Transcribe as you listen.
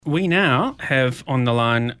We now have on the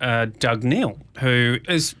line Doug Neal, who,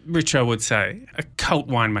 as Richo would say, a cult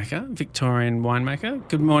winemaker, Victorian winemaker.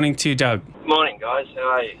 Good morning to you, Doug. Morning, guys. How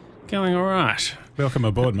are you? Going all right. Welcome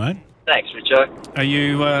aboard, mate. Thanks, Richo. Are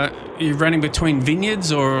you running between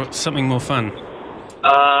vineyards or something more fun?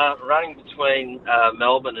 Running between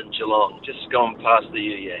Melbourne and Geelong, just gone past the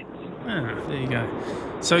Yanks. Ah, there you go.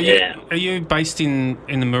 So Yeah. are you based in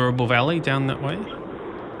the Moorabool Valley down that way?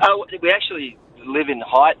 We actually live in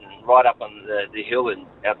Highton, right up on the hill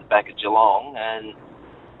out the back of Geelong, and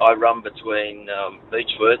I run between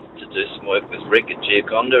Beechworth to do some work with Rick at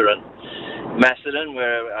Giaconda and Macedon,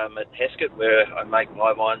 where I'm at Heskett, where I make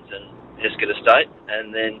my wines and Heskett Estate,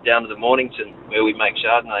 and then down to the Mornington, where we make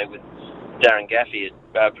Chardonnay with Darren Gaffey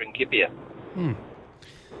at Principia.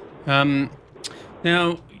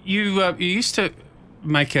 Now, you used to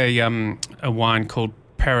make a wine called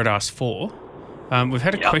Paradise 4. We've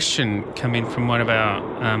had a question come in from one of our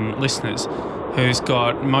listeners who's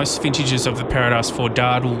got most vintages of the Paradise 4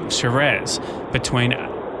 Dardel Shiraz between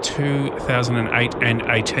 2008 and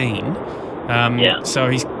 18. So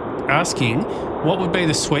he's asking, what would be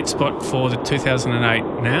the sweet spot for the 2008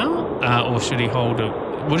 now? Or should he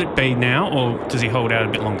would it be now, or does he hold out a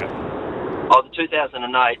bit longer? Oh, the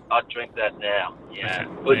 2008, I'd drink that now. Yeah.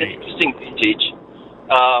 Okay. It was an interesting vintage.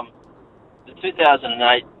 The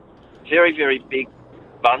 2008, very, very big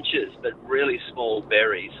bunches, but really small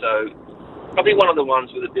berries. So probably one of the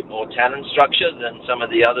ones with a bit more tannin structure than some of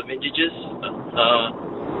the other vintages.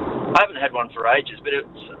 I haven't had one for ages, but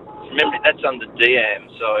remember, that's under DM.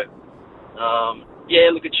 So,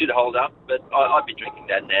 look, it should hold up, but I'd be drinking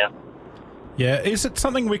that now. Yeah, is it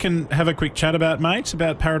something we can have a quick chat about, mate,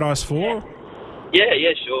 about Paradise 4?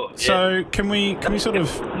 Yeah, sure. Yeah. So can we sort of,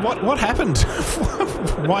 what happened?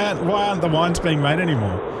 why aren't the wines being made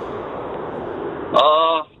anymore?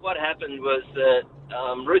 What happened was that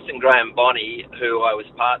Ruth and Graham Bonney, who I was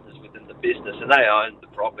partners with in the business, and they owned the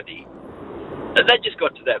property, and they just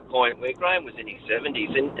got to that point where Graham was in his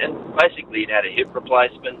 70s, and basically he'd had a hip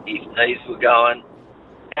replacement, his knees were going,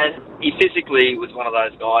 and he physically was one of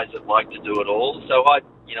those guys that liked to do it all. So I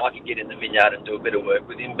could get in the vineyard and do a bit of work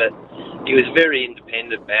with him, but he was a very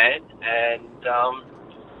independent man, and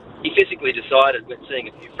he physically decided, when seeing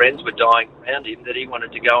a few friends were dying around him, that he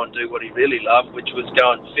wanted to go and do what he really loved, which was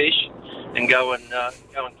go and fish and go and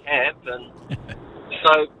camp. And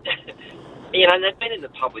so, and they'd been in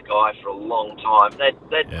the public eye for a long time.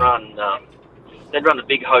 They'd run a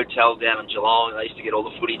big hotel down in Geelong. They used to get all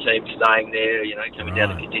the footy teams staying there, coming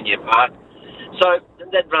down to Cardinia Park. So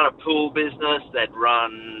they'd run a pool business. They'd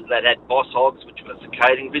had Boss Hogs, which was a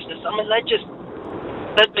catering business. I mean,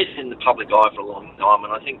 they'd been in the public eye for a long time,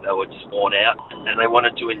 and I think they were just worn out, and they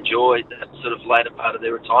wanted to enjoy that sort of later part of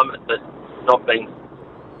their retirement, but not being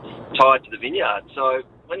tied to the vineyard. So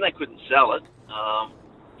when they couldn't sell it,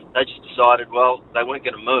 they just decided, well, they weren't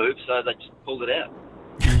going to move, so they just pulled it out.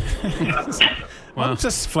 Well, I'm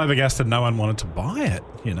just flabbergasted no one wanted to buy it,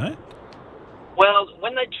 Well,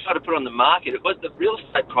 when they tried to put it on the market, it was the real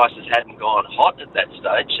estate prices hadn't gone hot at that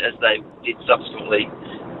stage, as they did subsequently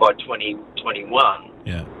by 2021.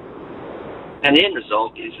 Yeah. And the end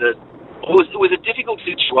result is that it was a difficult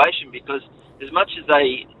situation, because as much as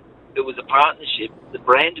it was a partnership, the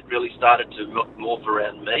brand had really started to morph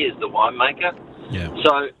around me as the winemaker. Yeah.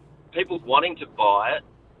 So people wanting to buy it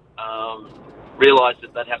realised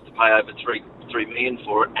that they'd have to pay over $3 million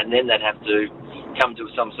for it, and then they'd have to come to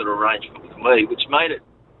some sort of arrangement with me, which made it,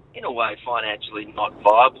 in a way, financially not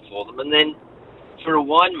viable for them. And then for a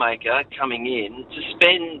winemaker coming in to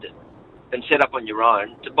spend and set up on your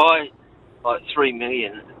own, to buy like $3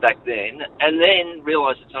 million back then, and then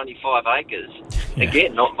realise it's only 5 acres,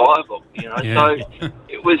 again, not viable, Yeah. So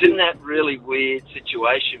it was in that really weird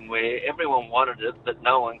situation where everyone wanted it, but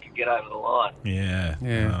no one could get over the line.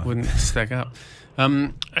 Yeah. Wouldn't stack up.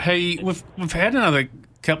 Hey, we've had another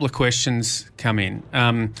couple of questions come in.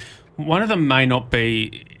 One of them may not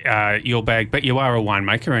be your bag, but you are a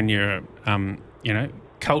winemaker, and you're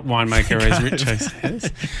cult winemaker, as Richo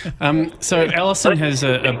says. So Alison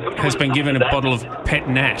has been given a bottle of Pet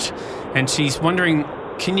Nat, and she's wondering,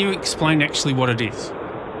 can you explain actually what it is?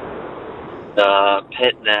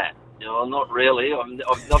 Pet Nat. No, not really.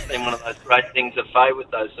 I've not been one of those great things that favour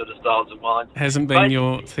with those sort of styles of wine. Hasn't been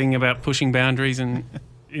your thing about pushing boundaries and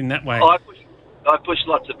in that way? I push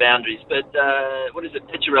lots of boundaries, but what is it,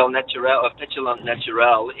 Petulant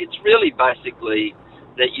Naturel? It's really basically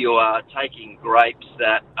that you are taking grapes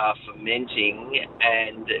that are fermenting,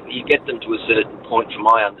 and you get them to a certain point, from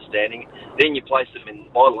my understanding. Then you place them in the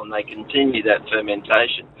bottle, and they continue that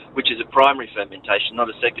fermentation, which is a primary fermentation, not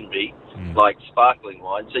a secondary, like sparkling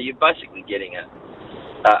wine. So you're basically getting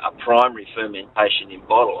a primary fermentation in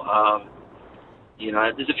bottle.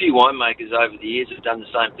 There's a few winemakers over the years who've done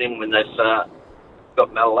the same thing when they've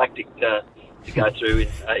got malolactic to go through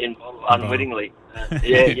in bottle unwittingly.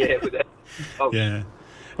 Yeah.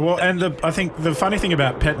 Well, and I think the funny thing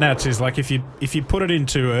about pet nats is, like, if you put it in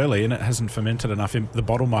too early and it hasn't fermented enough, the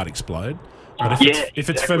bottle might explode. But if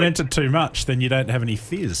it's fermented too much, then you don't have any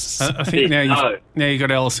fizz. I think now you've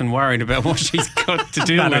got Alison worried about what she's got to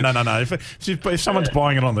deal with. No. If someone's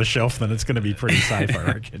buying it on the shelf, then it's going to be pretty safe, I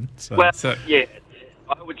reckon.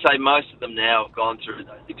 I would say most of them now have gone through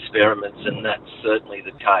those experiments, and that's certainly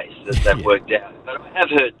the case that worked out. But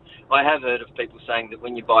I have heard of people saying that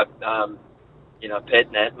when you buy,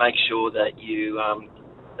 pet nat, make sure that you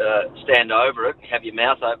stand over it and have your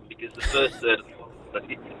mouth open, because the first third of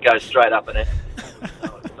it goes straight up and out.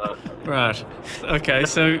 Right. Okay.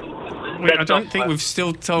 So I don't think we've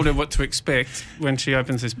still told her what to expect when she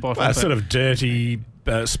opens this bottle. Well, sort of dirty,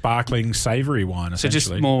 sparkling, savoury wine, essentially. So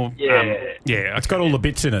just more... It's got all the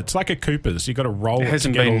bits in it. It's like a Cooper's. You've got to roll it to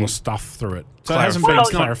get all the stuff through it. So it hasn't been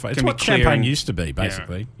clarified. It's what champagne used to be,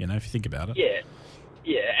 basically, if you think about it.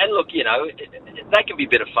 Yeah, and look, they can be a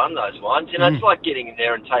bit of fun, those wines. It's like getting in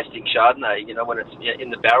there and tasting Chardonnay, when it's in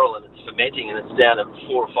the barrel and it's fermenting and it's down at 4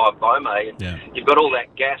 or 5 Beaumet, and you've got all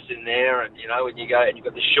that gas in there, and, when you go, and you've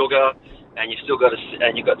got the sugar, and you've still got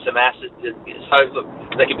you've got some acid. So, look,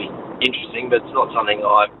 that can be interesting, but it's not something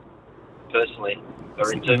I personally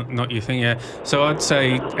are into. Not your thing, yeah. So I'd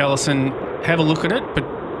say, Alison, have a look at it, but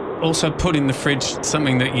also put in the fridge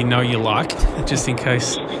something that you like, just in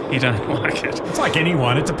case you don't like it. It's like any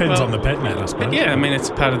wine. It depends on the pet nat, I suppose. Yeah, I mean,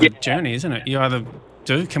 it's part of the journey, isn't it? You either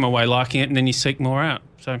do come away liking it and then you seek more out.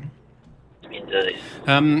 So, indeed.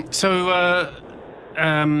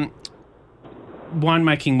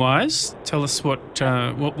 Winemaking-wise, tell us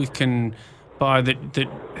what we can buy that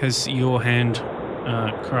has your hand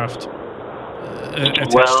craft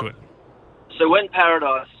attached to it. So when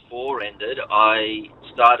Paradise 4 ended, I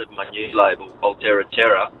started my new label, Altera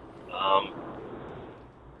Terra.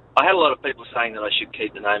 I had a lot of people saying that I should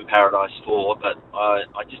keep the name Paradise 4, but I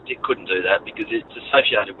just couldn't do that because it's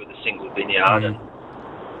associated with a single vineyard.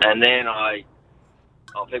 And then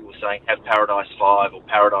people were saying have Paradise 5 or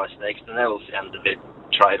Paradise Next, and that all sounded a bit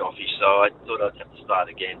trade-offish, so I thought I'd have to start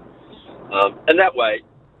again. And that way,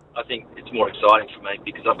 I think it's more exciting for me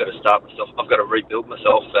because I've got to start myself. I've got to rebuild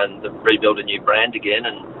myself and rebuild a new brand again,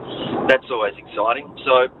 and that's always exciting.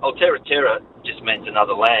 So Altera Terra just means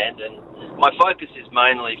another land, and my focus is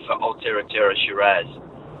mainly for Altera Terra Shiraz.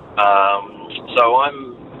 So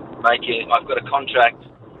I've got a contract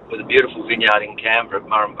with a beautiful vineyard in Canberra,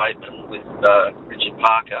 Murray Bateman, with Richard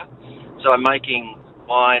Parker. So I'm making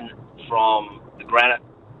wine from the granite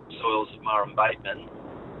soils of Murray Bateman.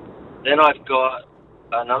 Then I've got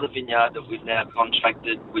another vineyard that we've now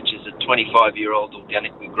contracted, which is a 25-year-old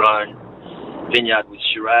organically grown vineyard with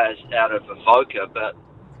Shiraz out of Avoca, but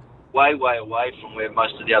way, way away from where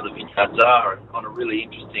most of the other vineyards are, and on a really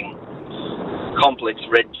interesting complex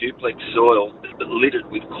red duplex soil but littered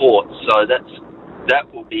with quartz. So that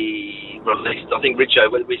will be released. I think, Richo,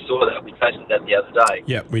 we saw that. We tasted that the other day.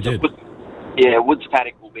 Yeah, we did. Woods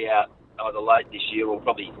Paddock will be out either late this year or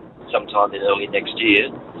probably sometime in early next year.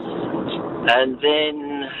 And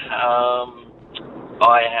then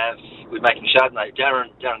we're making Chardonnay. Darren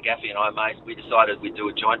Gaffey and I, we decided we'd do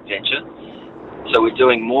a joint venture. So we're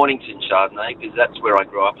doing Mornington Chardonnay because that's where I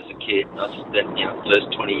grew up as a kid. I spent the first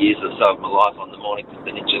 20 years or so of my life on the Mornington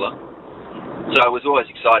Peninsula. So I was always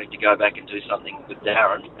excited to go back and do something with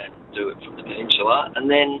Darren and do it from the Peninsula. And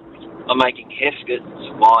then I'm making Hesketh's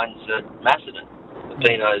wines at Macedon, the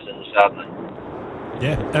Pinots and the Chardonnay.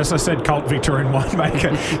 Yeah, as I said, cult Victorian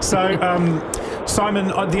winemaker. So, Simon,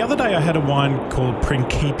 the other day I had a wine called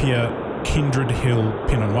Principia Kindred Hill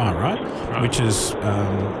Pinot Noir, right? Which is,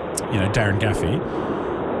 Darren Gaffey.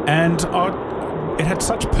 And it had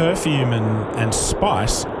such perfume and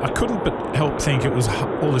spice, I couldn't but help think it was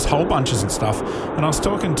all this whole bunches and stuff. And I was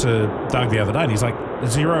talking to Doug the other day, and he's like,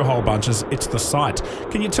 0 whole bunches, it's the site.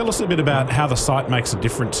 Can you tell us a bit about how the site makes a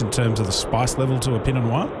difference in terms of the spice level to a Pinot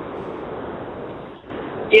Noir?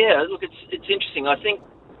 Yeah, look, it's interesting. I think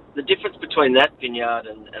the difference between that vineyard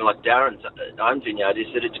and like Darren's own vineyard is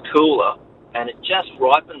that it's cooler and it just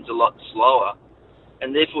ripens a lot slower,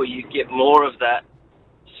 and therefore you get more of that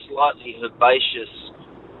slightly herbaceous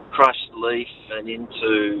crushed leaf and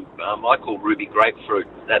into I call ruby grapefruit,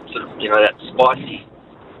 that sort of that spicy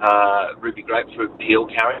ruby grapefruit peel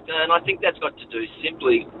character, and I think that's got to do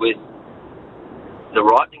simply with the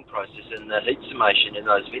ripening process and the heat summation in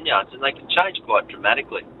those vineyards, and they can change quite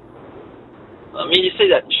dramatically. I mean, you see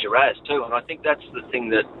that in Shiraz too, and I think that's the thing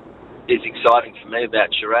that is exciting for me about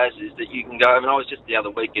Shiraz is that you can go. I mean, I was just the other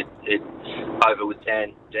week over with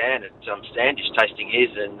Dan at Standish tasting his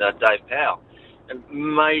and Dave Powell.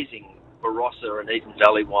 Amazing Barossa and Eden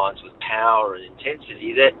Valley wines with power and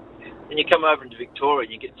intensity. That then you come over into Victoria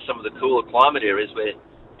and you get some of the cooler climate areas where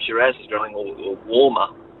Shiraz is growing or warmer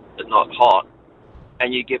but not hot,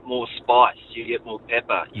 and you get more spice, you get more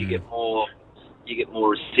pepper, you get more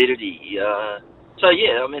acidity. So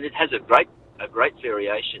yeah, I mean, it has a great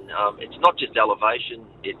variation. It's not just elevation;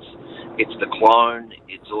 it's the clone.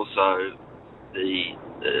 It's also the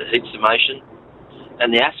heat summation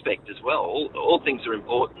and the aspect as well. All things are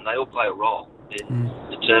important. They all play a role in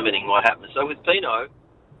determining what happens. So with Pinot,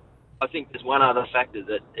 I think there's one other factor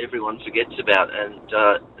that everyone forgets about, and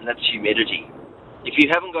that's humidity. If you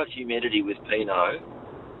haven't got humidity with Pinot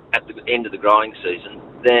at the end of the growing season,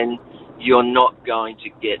 then you're not going to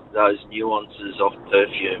get those nuances of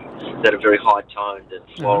perfume that are very high-toned and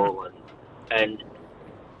floral and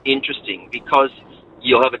interesting, because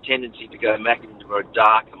you'll have a tendency to go back into a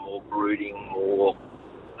darker, more brooding, more,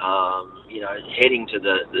 heading to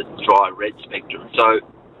the dry red spectrum. So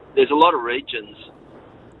there's a lot of regions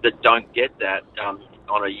that don't get that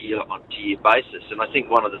on a year-on-year basis. And I think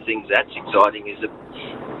one of the things that's exciting is that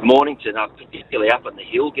Mornington, particularly up on the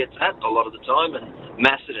hill, gets that a lot of the time, and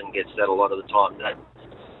Macedon gets that a lot of the time. That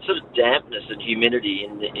sort of dampness and humidity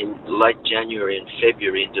in late January and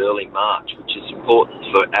February into early March, which is important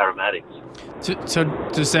for aromatics. So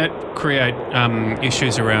does that create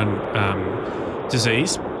issues around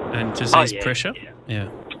disease and disease pressure? Yeah.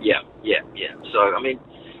 So, I mean,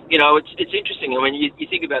 it's interesting. I mean, you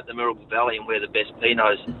think about the Mirrabel Valley and where the best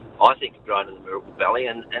Pinots, I think, are grown in the Mirrabel Valley,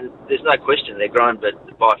 and there's no question they're grown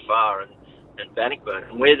by far and Bannockburn.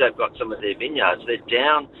 And where they've got some of their vineyards, they're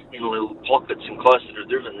down in little pockets and closer to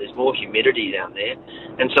the river, and there's more humidity down there.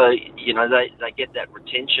 And so, they get that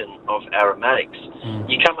retention of aromatics.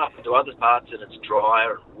 You come up into other parts and it's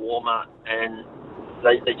drier and warmer, and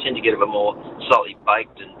they tend to get a more slightly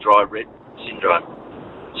baked and dry red syndrome.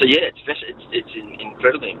 So yeah, it's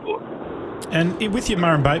incredibly important. And with your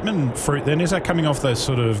Murray Bateman fruit, then, is that coming off those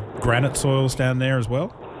sort of granite soils down there as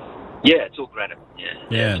well? Yeah, it's all granite.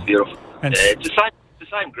 Yeah, it's beautiful. And it's the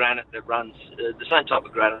same granite that runs, the same type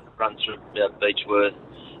of granite that runs through Beechworth,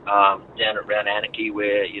 down around Anarchy,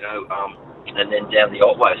 where and then down the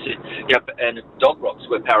Otway. So, and Dog Rocks,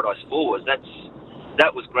 where Paradise 4 was.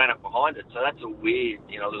 That was granite behind it. So that's a weird,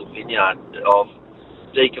 little vineyard of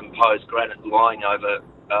decomposed granite lying over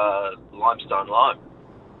limestone lime.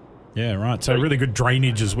 Yeah, right. So really good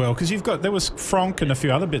drainage as well, because there was Franc and a few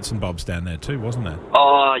other bits and bobs down there too, wasn't there?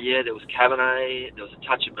 Oh yeah, there was Cabernet, there was a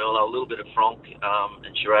touch of Merlot, a little bit of Franc,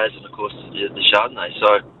 and Shiraz, and of course the Chardonnay.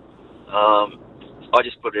 So I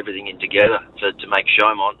just put everything in together to make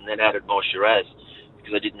Chaumont, and then added more Shiraz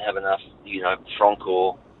because I didn't have enough, Franc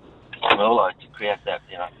or Merlot to create that,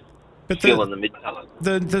 But feel in the mid-palate.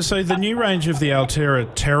 So the new range of the Altera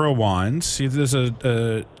Terra wines, there's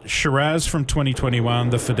a Shiraz from 2021,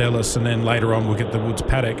 the Fidelis, and then later on we'll get the Woods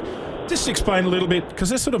Paddock. Just explain a little bit, because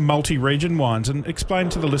they're sort of multi-region wines, and explain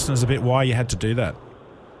to the listeners a bit why you had to do that.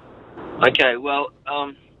 Okay, well,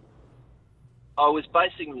 I was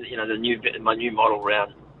basing my new model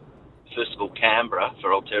around, first of all, Canberra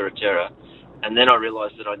for Altera Terra, and then I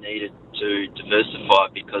realised that I needed to diversify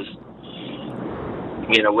because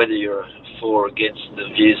whether you're for or against the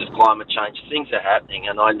views of climate change, things are happening,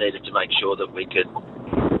 and I needed to make sure that we could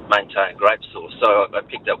maintain grape source. So I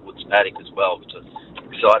picked up Woods Paddock as well, which I was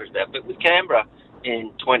excited about. But with Canberra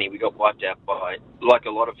in 20, we got wiped out by, like a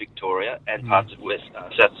lot of Victoria and parts of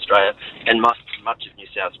South Australia and much of New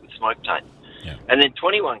South with smoke taint. Yeah. And then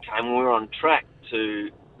 21 came, and we were on track to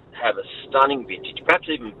have a stunning vintage, perhaps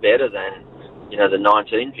even better than the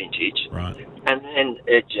 19 vintage. Right. And then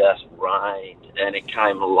it just rained, and it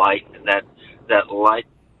came late, and that late,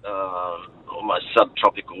 almost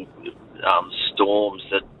subtropical storms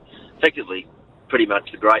that effectively pretty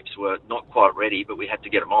much the grapes were not quite ready, but we had to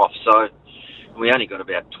get them off. So we only got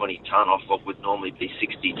about 20 tonne off what would normally be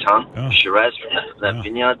 60 tonne Shiraz from that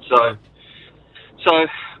vineyard. So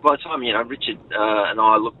by the time, Richard and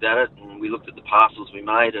I looked at it, and we looked at the parcels we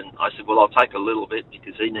made, and I said, well, I'll take a little bit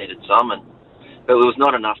because he needed some, but it was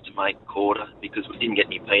not enough to make quarter because we didn't get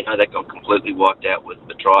any Pinot. That got completely wiped out with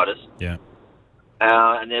botrytis. Yeah.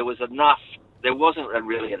 And there was enough. There wasn't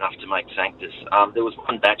really enough to make Sanctus. There was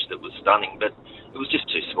one batch that was stunning, but it was just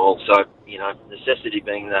too small. So, necessity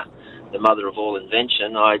being the mother of all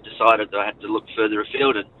invention, I decided that I had to look further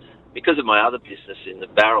afield. And because of my other business in the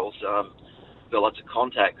barrels, I've got lots of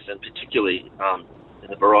contacts, and particularly in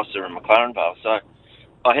the Barossa and McLaren Vale. So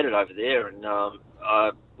I headed over there and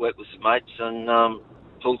I worked with some mates and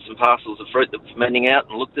pulled some parcels of fruit that were fermenting out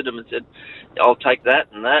and looked at them and said, I'll take that,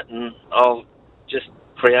 and I'll just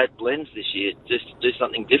create blends this year, just to do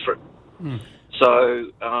something different.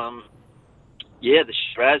 So, the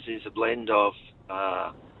Shiraz is a blend of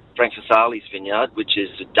Frank Fasali's vineyard, which is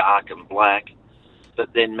dark and black,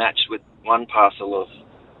 but then matched with one parcel of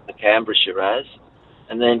the Canberra Shiraz.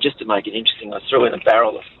 And then just to make it interesting, I threw in a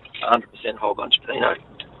barrel of 100% whole bunch Pinot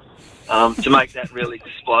to make that real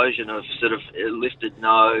explosion of sort of lifted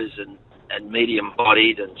nose and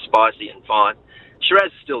medium-bodied and spicy and fine.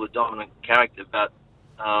 Shiraz is still the dominant character, but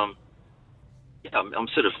I'm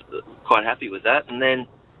sort of quite happy with that. And then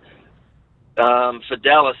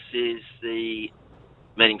Fidelis is the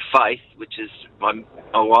meaning faith, which is my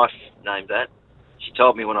wife named that. She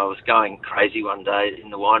told me when I was going crazy one day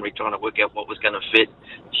in the winery trying to work out what was going to fit,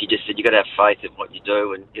 she just said, you got to have faith in what you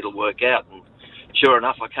do and it'll work out. And sure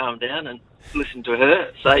enough, I calmed down and listened to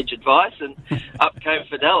her sage advice, and up came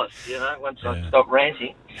Fidelis, once I stopped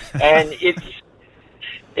ranting. And it's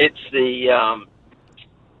 60%.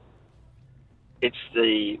 It's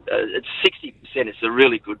a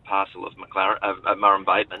really good parcel of Murrum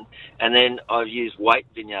Bateman, and then I've used Waite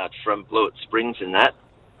Vineyard from Blewett Springs in that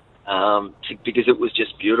because it was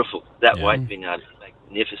just beautiful. That Waite Vineyard is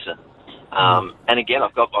magnificent. And again,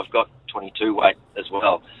 I've got 22 Waite as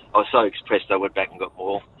well. I was so impressed I went back and got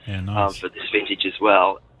more for this vintage as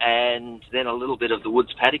well, and then a little bit of the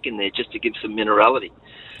Woods Paddock in there just to give some minerality.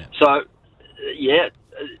 So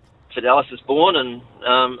Fidelis is born, and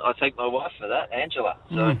I thank my wife for that, Angela.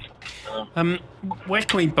 So, where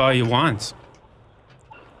can we buy your wines?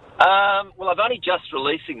 Well, I've only just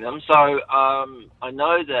releasing them, so I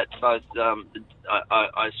know that both.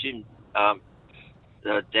 I assume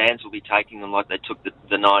Dan's will be taking them like they took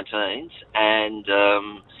the 19s, and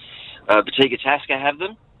Bottega Tasca have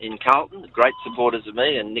them in Carlton. Great supporters of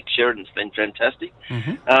me, and Nick Sheridan's been fantastic.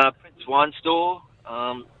 Prince Wine Store.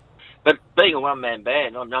 But being a one-man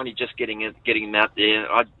band, I'm only just getting them out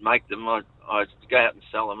there. I make them, I go out and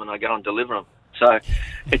sell them, and I go and deliver them. So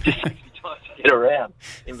it just takes me time to get around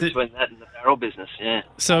in between that and the barrel business,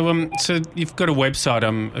 So you've got a website,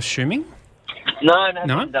 I'm assuming? No, I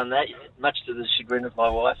haven't done that yet, much to the chagrin of my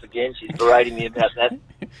wife. Again, she's berating me about that.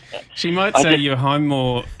 She might say you're home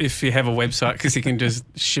more if you have a website because you can just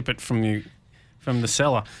ship it from the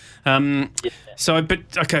cellar. So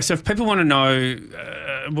if people want to know,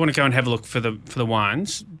 want to go and have a look for the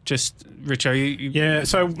wines, just Richo,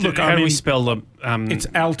 So look, how do we spell the? It's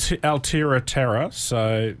Altera Terra,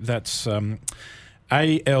 so that's Altera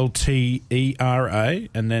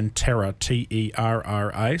and then Terra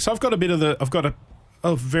Terra. So I've got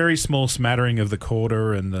a very small smattering of the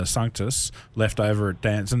Corda and the Sanctus left over at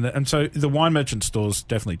Dan's, and so the wine merchant stores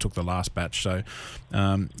definitely took the last batch. So,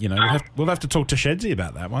 we'll have to talk to Shedsy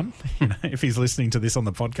about that one, if he's listening to this on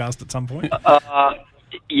the podcast at some point.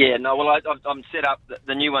 I'm set up.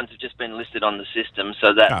 The new ones have just been listed on the system,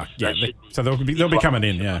 so that they'll be coming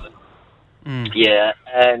in, Yeah,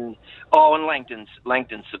 and Langton's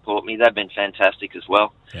support me. They've been fantastic as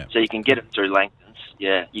well. Yeah. So you can get it through Langton's.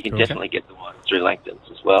 Yeah, you can definitely get the wine through Langton's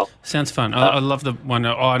as well. Sounds fun. I love the one.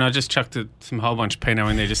 And I just chucked some whole bunch of Pinot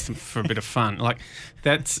in there just for a bit of fun. Like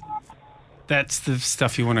that's the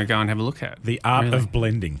stuff you want to go and have a look at. The art of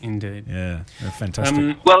blending. Indeed. Yeah, they're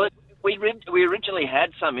fantastic. We originally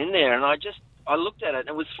had some in there, and I looked at it, and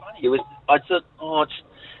it was funny.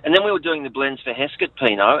 And then we were doing the blends for Heskett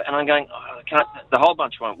Pinot, and I'm going, I can't. The whole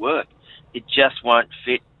bunch won't work. It just won't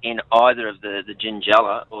fit in either of the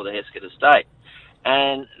Gingella or the Heskett Estate.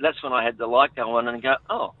 And that's when I had the light go on and go,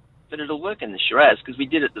 but it'll work in the Shiraz, because we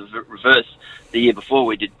did it the reverse the year before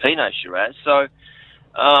we did Pinot Shiraz. So,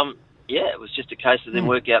 it was just a case of them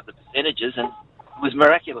work out the percentages, and it was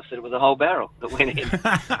miraculous that it was a whole barrel that went in.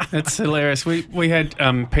 That's hilarious. We had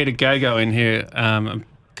Peter Gago in here a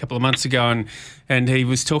couple of months ago, and he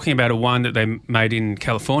was talking about a wine that they made in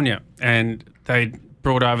California, and they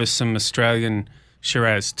brought over some Australian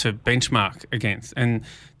Shiraz to benchmark against, and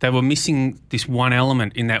they were missing this one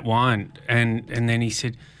element in that wine, and then he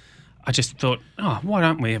said, I just thought, why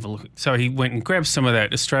don't we have a look? So he went and grabbed some of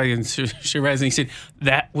that Australian Shiraz, and he said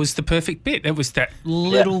that was the perfect bit. That was that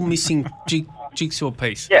little missing jigsaw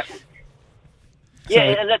piece. And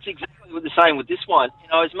that's exactly the same with this one.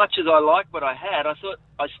 As much as I like what I had, I thought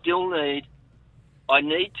I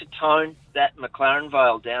need to tone that McLaren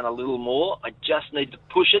Vale down a little more. I just need to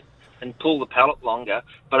push it and pull the palate longer,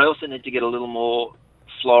 but I also need to get a little more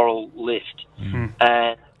floral lift.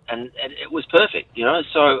 And it was perfect, So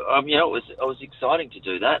it was exciting to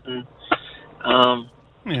do that, and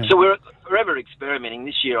so we're ever experimenting.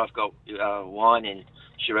 This year I've got wine in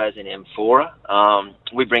Shiraz in amphora.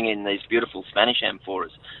 We bring in these beautiful Spanish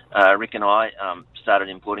amphoras. Rick and I started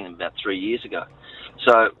importing them about 3 years ago.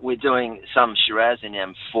 So we're doing some Shiraz in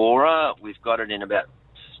amphora. We've got it in about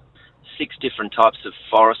 6 different types of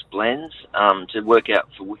forest blends to work out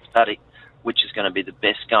for which paddock which is going to be the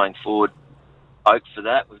best going forward oak for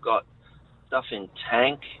that. We've got stuff in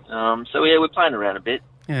tank. So yeah, we're playing around a bit.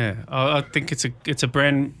 Yeah, I think it's a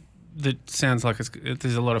brand that sounds like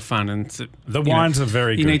there's a lot of fun, and the wines are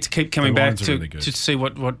very good. You need to keep coming back to really to see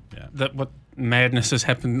what madness has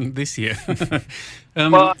happened this year.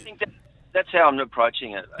 Well, I think that's how I'm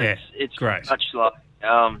approaching it. Yeah, it's great. Much like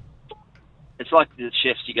it's like the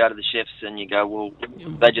chefs. You go to the chefs and you go, well,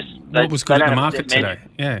 what was good at the market today?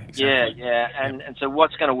 Yeah, exactly. Yeah. And so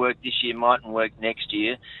what's going to work this year mightn't work next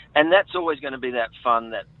year, and that's always going to be that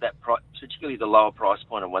fun, that price, particularly the lower price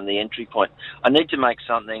point and the entry point. I need to make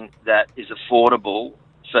something that is affordable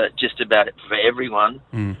for just about for everyone,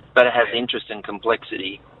 but it has interest and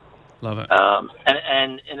complexity. Love it.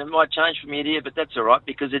 And it might change from year to year, but that's all right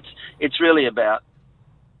because it's really about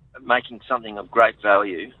making something of great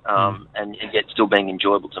value and yet still being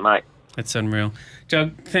enjoyable to make. That's unreal.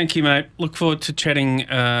 Doug, thank you, mate. Look forward to chatting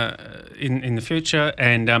in the future,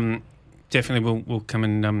 and definitely we'll come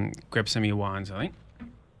and grab some of your wines, I think.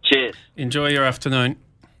 Cheers. Enjoy your afternoon.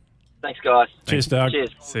 Thanks, guys. Cheers, Doug. Cheers.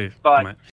 See you. Bye. Bye, mate.